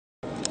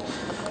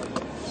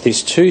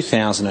This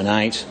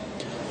 2008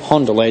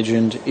 Honda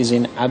Legend is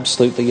in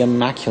absolutely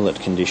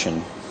immaculate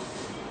condition.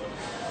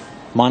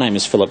 My name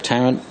is Philip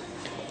Tarrant,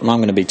 and I'm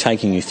going to be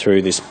taking you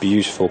through this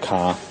beautiful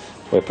car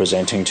we're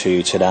presenting to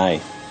you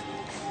today.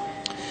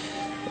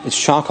 It's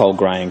charcoal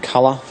grey in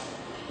colour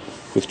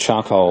with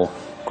charcoal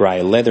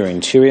grey leather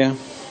interior,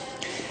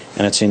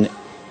 and it's in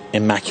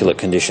immaculate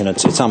condition.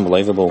 It's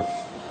unbelievable.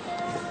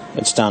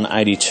 It's done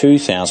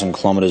 82,000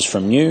 kilometres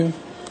from new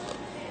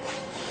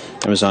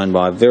and was owned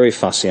by a very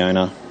fussy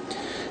owner,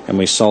 and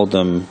we sold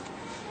them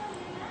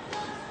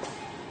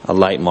a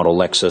late model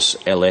Lexus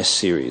LS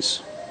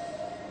series.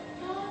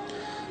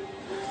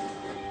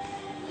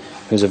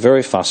 He was a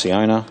very fussy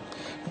owner,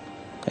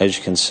 as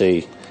you can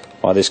see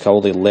by this car,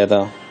 all the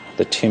leather,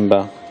 the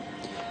timber,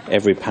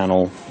 every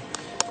panel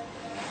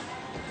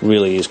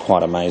really is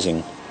quite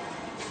amazing.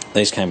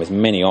 These came with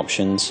many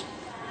options.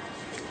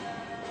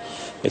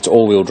 It's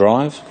all-wheel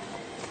drive.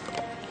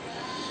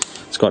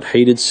 It's got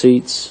heated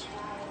seats,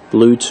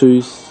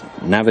 Bluetooth,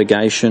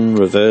 navigation,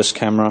 reverse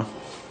camera,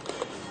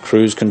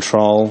 cruise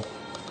control,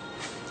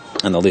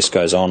 and the list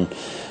goes on.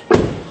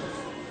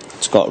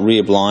 It's got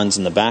rear blinds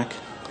in the back.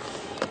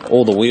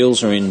 All the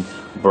wheels are in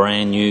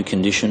brand new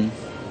condition.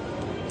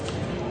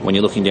 When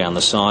you're looking down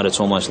the side, it's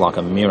almost like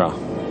a mirror.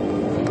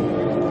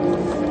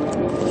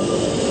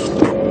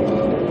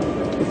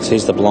 So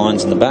here's the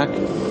blinds in the back.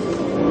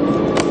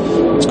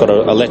 It's got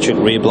an electric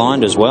rear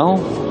blind as well.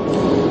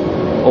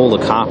 All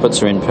the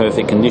carpets are in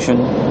perfect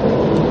condition.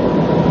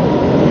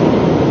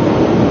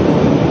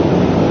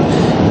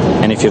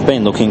 And if you've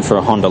been looking for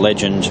a Honda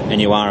Legend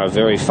and you are a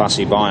very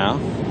fussy buyer,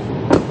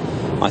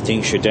 I think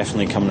you should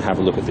definitely come and have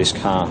a look at this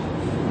car.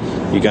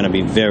 You're going to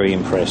be very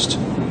impressed.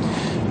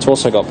 It's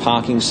also got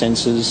parking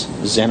sensors,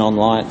 xenon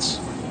lights,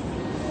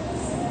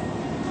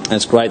 and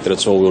it's great that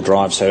it's all-wheel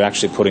drive, so you're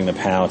actually putting the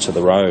power to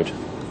the road.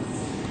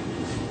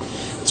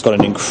 It's got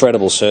an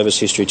incredible service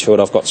history to it.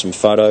 I've got some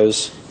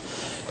photos.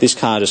 This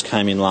car just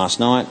came in last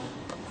night.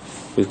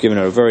 We've given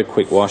it a very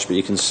quick wash, but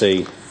you can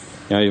see,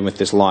 even with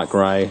this light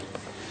grey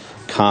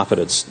carpet,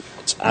 it's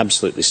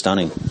absolutely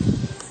stunning.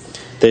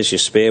 There's your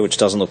spare, which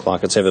doesn't look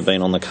like it's ever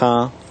been on the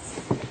car.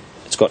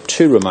 It's got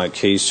 2 remote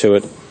keys to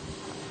it.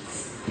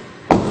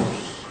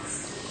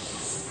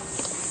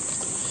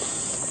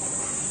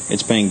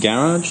 It's been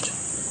garaged.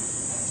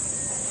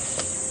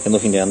 And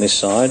looking down this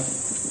side,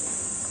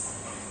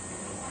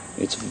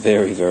 it's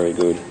very, very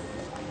good.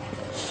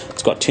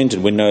 It's got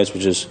tinted windows,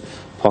 which has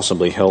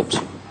possibly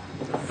helped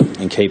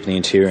in keeping the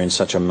interior in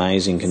such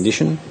amazing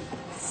condition.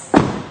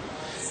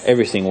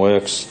 Everything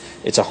works.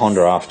 It's a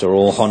Honda after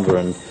all. Honda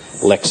and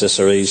Lexus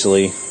are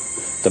easily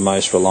the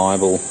most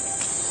reliable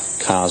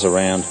cars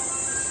around.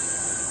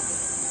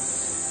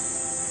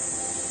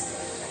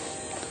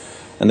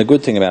 And the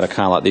good thing about a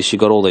car like this, you've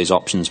got all these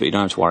options, but you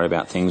don't have to worry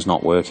about things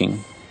not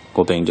working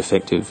or being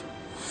defective.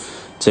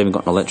 It's even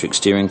got an electric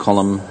steering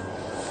column,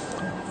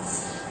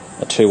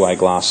 a 2-way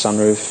glass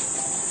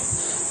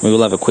sunroof. We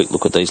will have a quick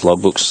look at these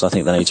logbooks. I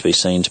think they need to be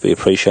seen to be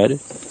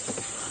appreciated.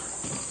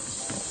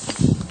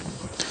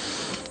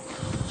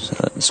 So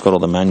it's got all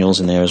the manuals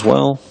in there as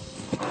well.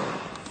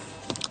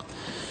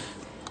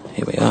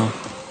 Here we are.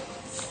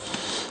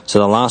 So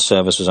the last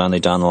service was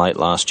only done late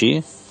last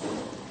year.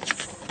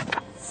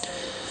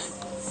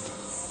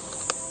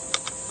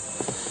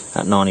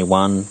 At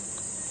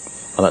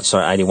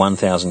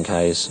 81,000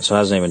 Ks. So it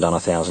hasn't even done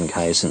 1,000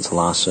 Ks since the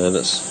last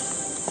service.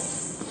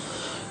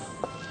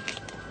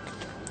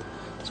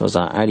 So was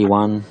that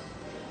 81,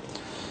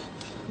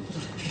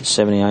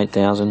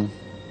 78,000,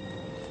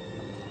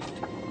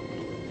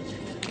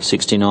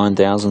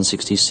 69,000,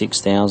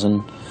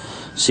 66,000,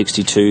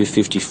 62,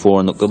 54,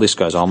 and look, the list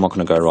goes on. I'm not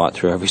going to go right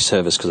through every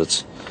service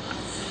because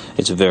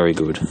it's very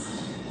good.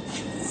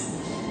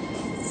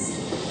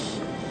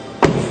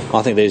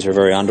 I think these are a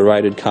very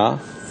underrated car.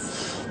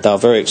 They were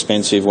very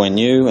expensive when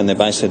new, and they're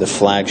basically the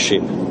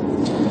flagship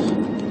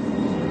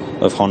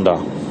of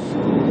Honda.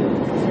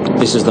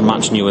 This is the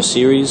much newer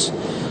series.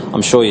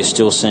 I'm sure you're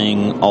still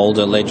seeing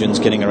older Legends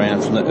getting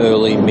around from the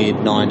early,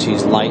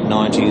 mid-90s, late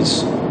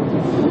 90s.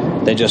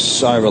 They're just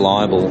so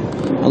reliable.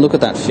 And look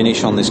at that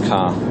finish on this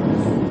car.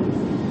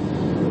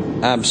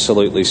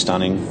 Absolutely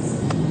stunning.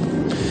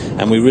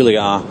 And we really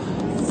are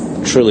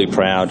truly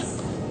proud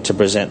to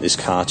present this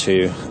car to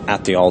you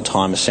at the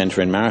Oldtimer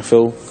Centre in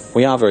Marrickville.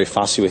 We are very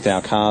fussy with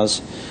our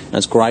cars, and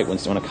it's great when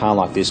a car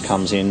like this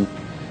comes in.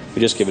 We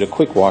just give it a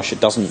quick wash.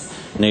 It doesn't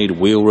need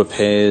wheel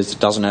repairs, it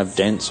doesn't have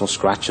dents or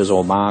scratches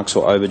or marks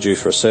or overdue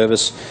for a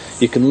service.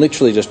 You can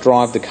literally just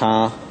drive the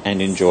car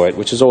and enjoy it,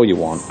 which is all you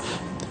want,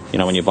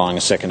 when you're buying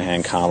a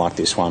second-hand car like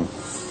this one.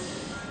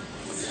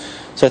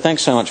 So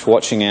thanks so much for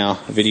watching our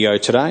video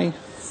today.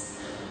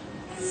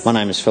 My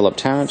name is Philip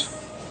Tarrant.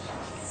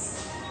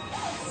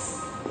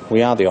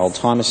 We are the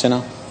Oldtimer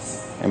Centre,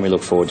 and we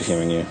look forward to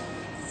hearing you.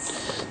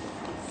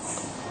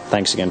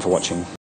 Thanks again for watching.